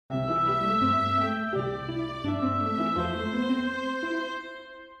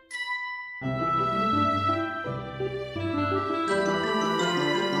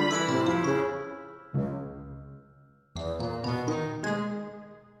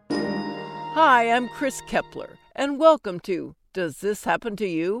Hi, I'm Chris Kepler, and welcome to Does This Happen to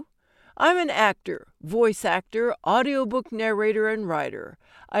You? I'm an actor, voice actor, audiobook narrator, and writer.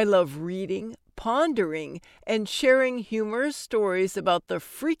 I love reading, pondering, and sharing humorous stories about the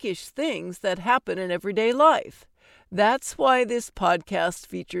freakish things that happen in everyday life. That's why this podcast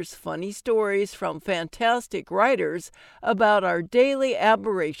features funny stories from fantastic writers about our daily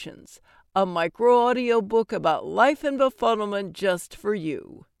aberrations, a micro-audio book about life and befuddlement just for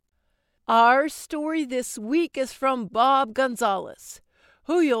you. Our story this week is from Bob Gonzalez,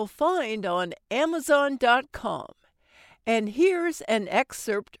 who you'll find on Amazon.com. And here's an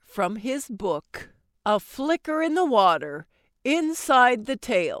excerpt from his book, A Flicker in the Water, Inside the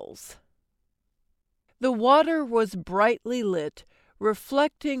Tales. The water was brightly lit,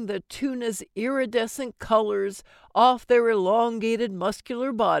 reflecting the tuna's iridescent colors off their elongated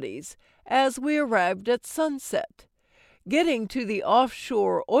muscular bodies as we arrived at sunset. Getting to the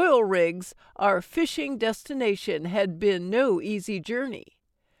offshore oil rigs, our fishing destination, had been no easy journey.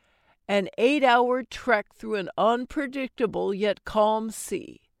 An 8-hour trek through an unpredictable yet calm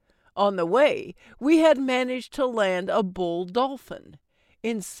sea. On the way, we had managed to land a bull dolphin.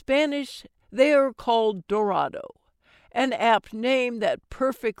 In Spanish, they are called dorado, an apt name that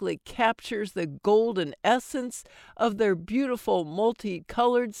perfectly captures the golden essence of their beautiful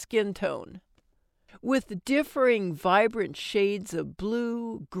multicolored skin tone. With differing vibrant shades of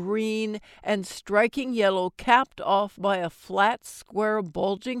blue, green, and striking yellow capped off by a flat, square,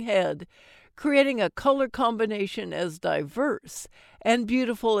 bulging head, creating a color combination as diverse and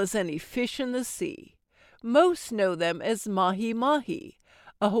beautiful as any fish in the sea. Most know them as mahi-mahi,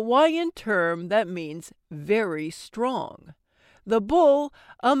 a Hawaiian term that means very strong. The bull,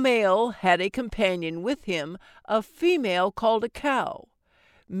 a male, had a companion with him, a female called a cow.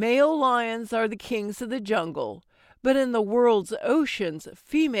 Male lions are the kings of the jungle, but in the world's oceans,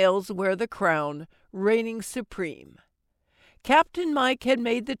 females wear the crown, reigning supreme. Captain Mike had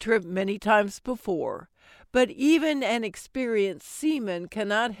made the trip many times before, but even an experienced seaman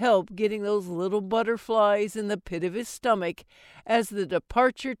cannot help getting those little butterflies in the pit of his stomach as the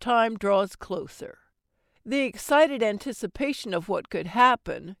departure time draws closer. The excited anticipation of what could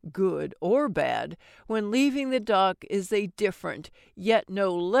happen, good or bad, when leaving the dock is a different, yet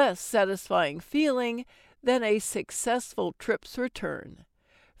no less satisfying feeling than a successful trip's return.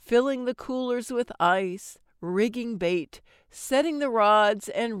 Filling the coolers with ice, rigging bait, setting the rods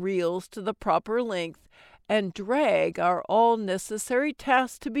and reels to the proper length, and drag are all necessary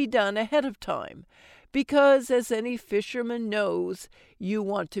tasks to be done ahead of time, because, as any fisherman knows, you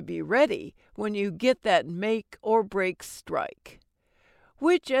want to be ready when you get that make-or-break strike.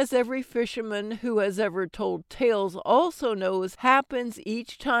 Which, as every fisherman who has ever told tales also knows, happens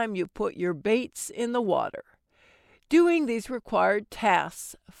each time you put your baits in the water. Doing these required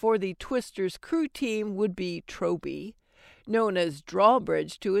tasks for the Twister's crew team would be Troby, known as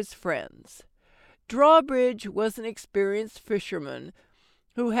Drawbridge to his friends. Drawbridge was an experienced fisherman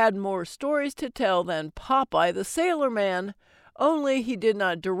who had more stories to tell than Popeye the Sailor Man, only he did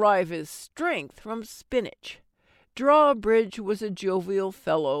not derive his strength from spinach. Drawbridge was a jovial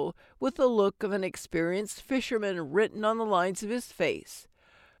fellow with the look of an experienced fisherman written on the lines of his face,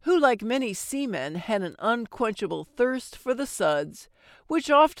 who, like many seamen, had an unquenchable thirst for the suds,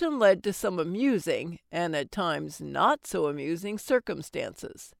 which often led to some amusing, and at times not so amusing,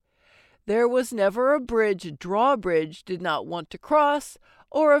 circumstances. There was never a bridge Drawbridge did not want to cross,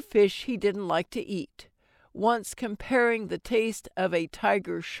 or a fish he didn't like to eat, once comparing the taste of a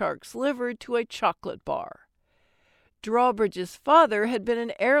tiger shark's liver to a chocolate bar. Drawbridge's father had been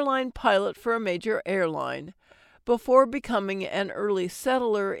an airline pilot for a major airline, before becoming an early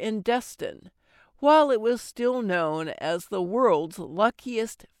settler in Destin, while it was still known as the world's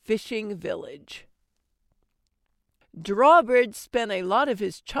luckiest fishing village. Drawbridge spent a lot of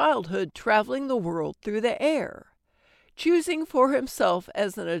his childhood traveling the world through the air, choosing for himself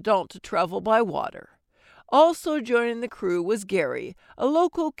as an adult to travel by water. Also joining the crew was Gary, a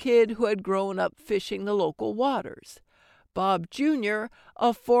local kid who had grown up fishing the local waters. Bob Jr.,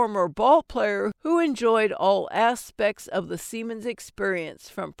 a former ball player who enjoyed all aspects of the seaman's experience,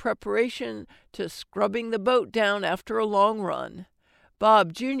 from preparation to scrubbing the boat down after a long run.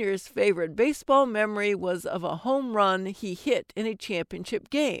 Bob Jr.'s favorite baseball memory was of a home run he hit in a championship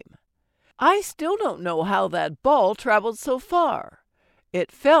game. I still don't know how that ball traveled so far.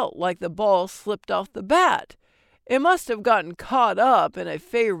 It felt like the ball slipped off the bat. It must have gotten caught up in a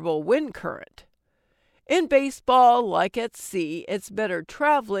favorable wind current. In baseball, like at sea, it's better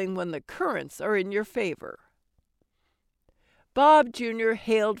traveling when the currents are in your favor. Bob Jr.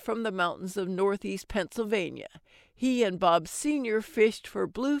 hailed from the mountains of northeast Pennsylvania. He and Bob Sr. fished for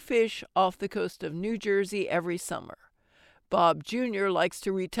bluefish off the coast of New Jersey every summer. Bob Jr. likes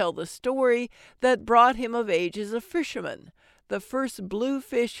to retell the story that brought him of age as a fisherman, the first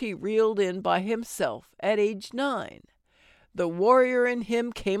bluefish he reeled in by himself at age 9. The warrior in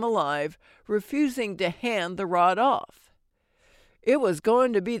him came alive, refusing to hand the rod off. "It was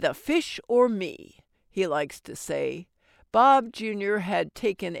going to be the fish or me," he likes to say. Bob Jr. had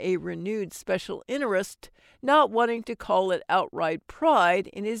taken a renewed special interest, not wanting to call it outright pride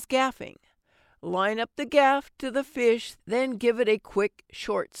in his gaffing. Line up the gaff to the fish, then give it a quick,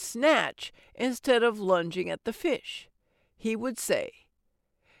 short snatch instead of lunging at the fish. He would say,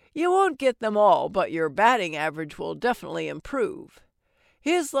 "You won't get them all, but your batting average will definitely improve."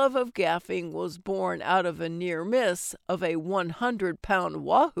 His love of gaffing was born out of a near miss of a 100-pound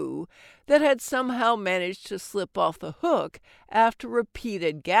wahoo that had somehow managed to slip off the hook after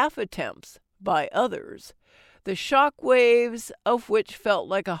repeated gaff attempts by others. The shock waves of which felt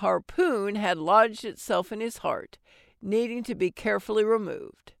like a harpoon had lodged itself in his heart, needing to be carefully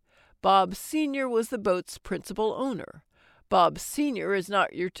removed. Bob Sr. was the boat's principal owner. Bob Sr. is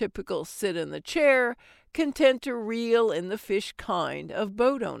not your typical sit-in-the-chair, content to reel in the fish kind of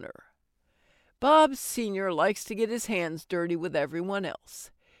boat owner. Bob Sr. likes to get his hands dirty with everyone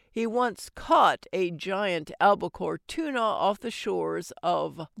else. He once caught a giant albacore tuna off the shores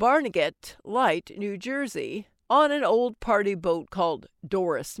of Barnegat Light, New Jersey, on an old party boat called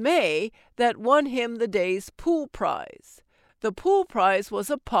Doris May that won him the day's pool prize. The pool prize was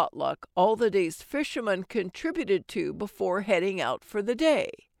a potluck all the day's fishermen contributed to before heading out for the day.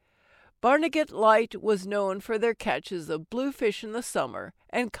 Barnegat Light was known for their catches of bluefish in the summer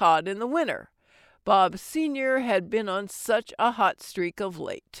and cod in the winter. Bob Sr. had been on such a hot streak of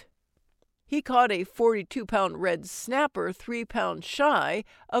late. He caught a 42-pound red snapper 3 pounds shy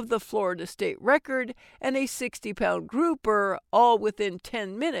of the Florida state record and a 60-pound grouper all within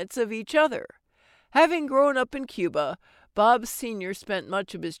 10 minutes of each other. Having grown up in Cuba, Bob Sr. spent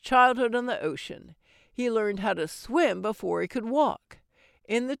much of his childhood on the ocean. He learned how to swim before he could walk.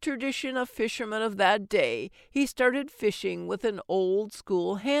 In the tradition of fishermen of that day, he started fishing with an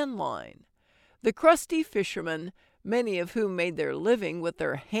old-school hand line. The crusty fishermen, many of whom made their living with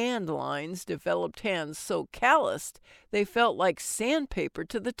their hand lines, developed hands so calloused they felt like sandpaper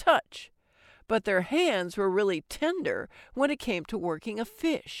to the touch. But their hands were really tender when it came to working a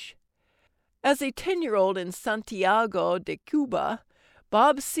fish. As a 10-year-old in Santiago de Cuba,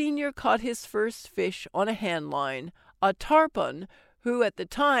 Bob Sr. caught his first fish on a hand line, a tarpon, who at the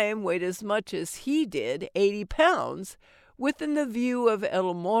time weighed as much as he did, 80 pounds, within the view of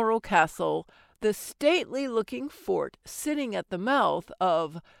El Morro Castle, the stately-looking fort sitting at the mouth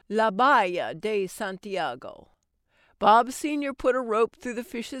of La Bahia de Santiago. Bob Sr. put a rope through the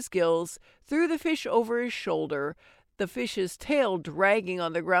fish's gills, threw the fish over his shoulder, the fish's tail dragging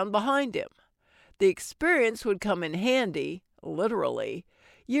on the ground behind him. The experience would come in handy, literally,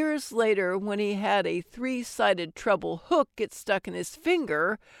 years later when he had a 3-sided treble hook get stuck in his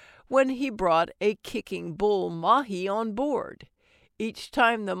finger when he brought a kicking bull mahi on board. Each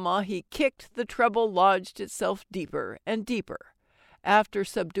time the mahi kicked, the treble lodged itself deeper and deeper. After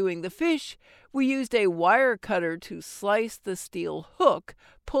subduing the fish, we used a wire cutter to slice the steel hook,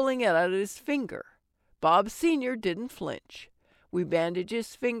 pulling it out of his finger. Bob Sr. didn't flinch. We bandaged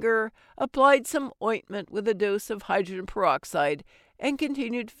his finger, applied some ointment with a dose of hydrogen peroxide, and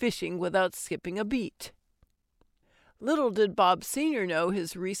continued fishing without skipping a beat. Little did Bob Sr. know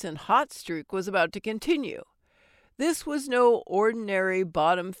his recent hot streak was about to continue. This was no ordinary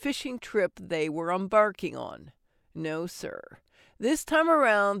bottom fishing trip they were embarking on. No, sir. This time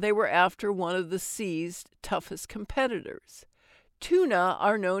around they were after one of the sea's toughest competitors. Tuna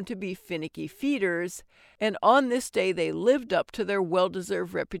are known to be finicky feeders, and on this day they lived up to their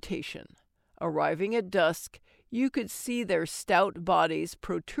well-deserved reputation. Arriving at dusk, you could see their stout bodies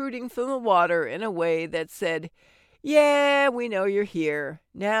protruding from the water in a way that said, "Yeah, we know you're here.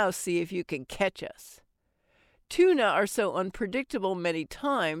 Now see if you can catch us." Tuna are so unpredictable many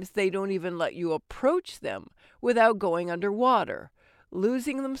times they don't even let you approach them without going underwater,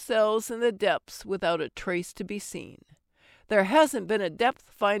 losing themselves in the depths without a trace to be seen. There hasn't been a depth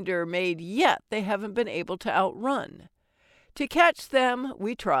finder made yet they haven't been able to outrun. To catch them,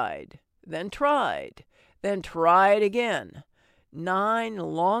 we tried, then tried again. 9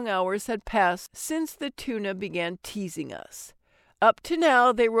 long hours had passed since the tuna began teasing us. Up to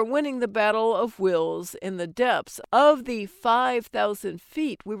now, they were winning the battle of wills in the depths of the 5,000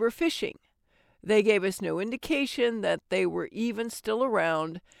 feet we were fishing. They gave us no indication that they were even still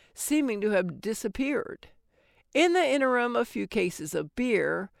around, seeming to have disappeared. In the interim, a few cases of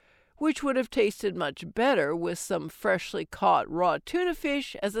beer, which would have tasted much better with some freshly caught raw tuna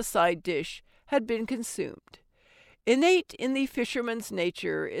fish as a side dish, had been consumed. Innate in the fisherman's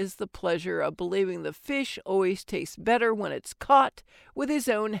nature is the pleasure of believing the fish always tastes better when it's caught with his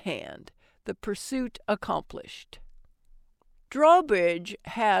own hand, the pursuit accomplished. Drawbridge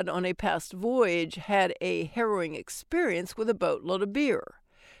had on a past voyage had a harrowing experience with a boatload of beer.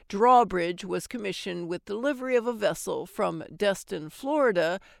 Drawbridge was commissioned with delivery of a vessel from Destin,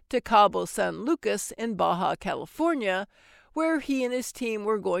 Florida to Cabo San Lucas in Baja California, where he and his team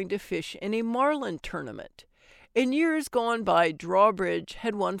were going to fish in a marlin tournament. In years gone by, Drawbridge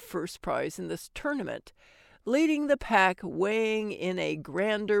had won first prize in this tournament, leading the pack weighing in a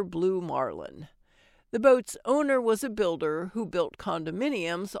grander blue marlin. The boat's owner was a builder who built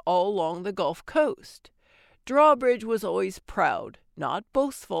condominiums all along the Gulf Coast. Drawbridge was always proud, not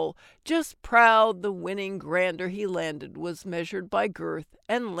boastful, just proud the winning grander he landed was measured by girth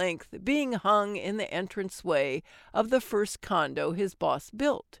and length being hung in the entranceway of the first condo his boss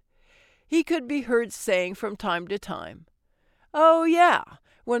built. He could be heard saying from time to time, "Oh, yeah,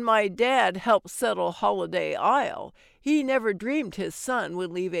 when my dad helped settle Holiday Isle, he never dreamed his son would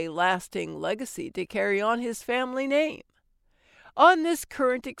leave a lasting legacy to carry on his family name." On this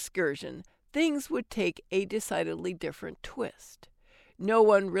current excursion, things would take a decidedly different twist. No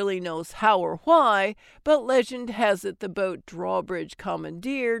one really knows how or why, but legend has it the boat Drawbridge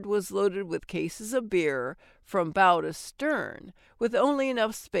commandeered was loaded with cases of beer from bow to stern, with only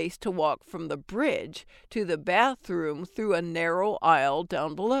enough space to walk from the bridge to the bathroom through a narrow aisle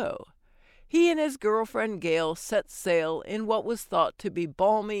down below. He and his girlfriend Gail set sail in what was thought to be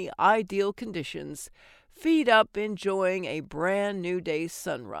balmy, ideal conditions, feet up enjoying a brand new day's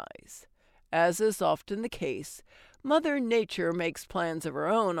sunrise. As is often the case, Mother Nature makes plans of her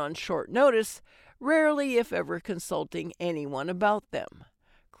own on short notice, rarely if ever consulting anyone about them.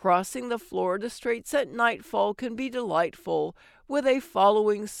 Crossing the Florida Straits at nightfall can be delightful, with a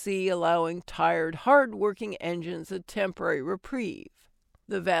following sea allowing tired, hard-working engines a temporary reprieve.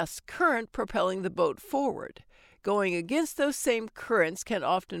 The vast current propelling the boat forward. Going against those same currents can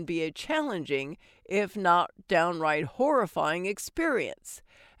often be a challenging, if not downright horrifying experience,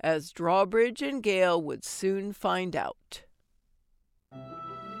 as Drawbridge and Gail would soon find out.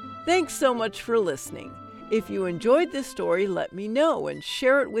 Thanks so much for listening. If you enjoyed this story, let me know and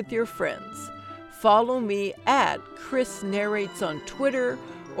share it with your friends. Follow me at Chris Narrates on Twitter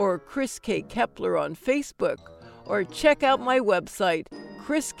or Chris K. Kepler on Facebook, or check out my website,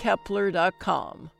 chriskepler.com.